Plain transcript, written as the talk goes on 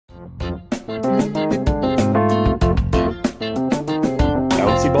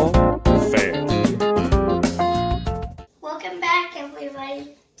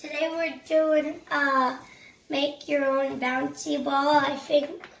bouncy ball. I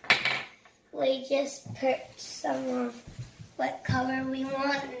think we just put some of what color we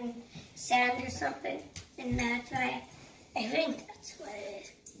want and sand or something, and that's why I think that's what it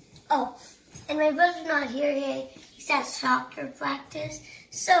is. Oh, and my brother's not here yet. He's at soccer practice,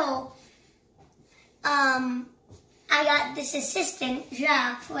 so I got this assistant,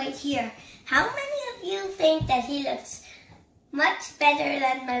 Giraffe, right here. How many of you think that he looks much better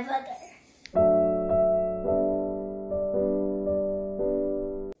than my brother?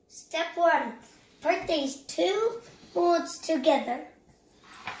 Step 1, put these 2 molds together.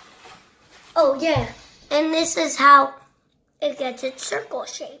 Oh yeah, and this is how it gets its circle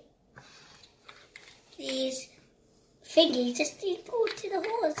shape. These figgies just need to go to the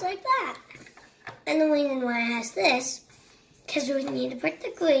holes like that. And the reason why it has this, because we need to put the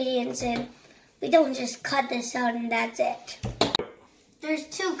ingredients in. We don't just cut this out and that's it. There's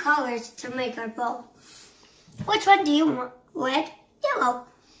 2 colors to make our bow. Which one do you want? Red? Yellow?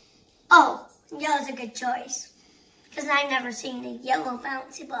 Oh, yellow's a good choice. Because I've never seen a yellow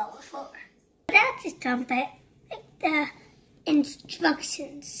bouncy ball before. That's just dump it, like the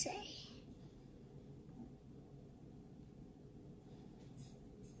instructions say.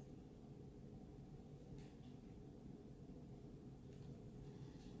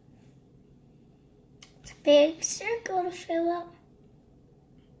 It's a big circle to fill up.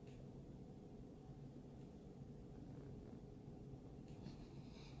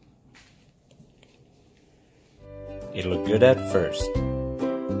 It looked good at first,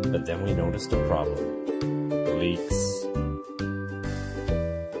 but then we noticed a problem. Leaks.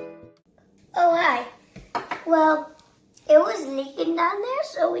 Oh, hi. Well, it was leaking down there,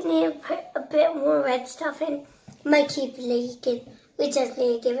 so we need to put a bit more red stuff in. It might keep leaking. We just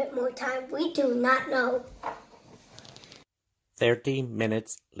need to give it more time. We do not know. 30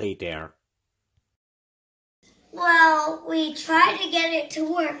 minutes later. Well, we tried to get it to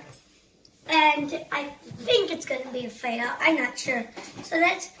work. And I think it's going to be a fail. I'm not sure. So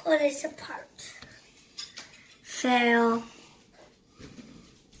let's pull this apart. Fail.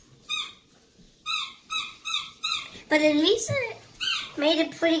 But at least it made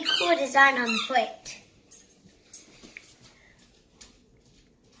a pretty cool design on the plate.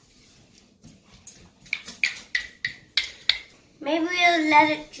 Maybe we'll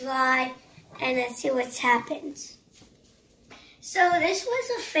let it dry and let's see what happens. So this was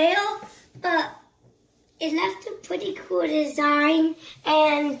a fail. But it left a pretty cool design,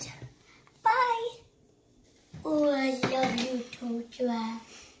 and bye. Oh, I love you too,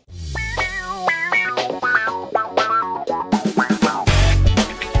 Giraffe.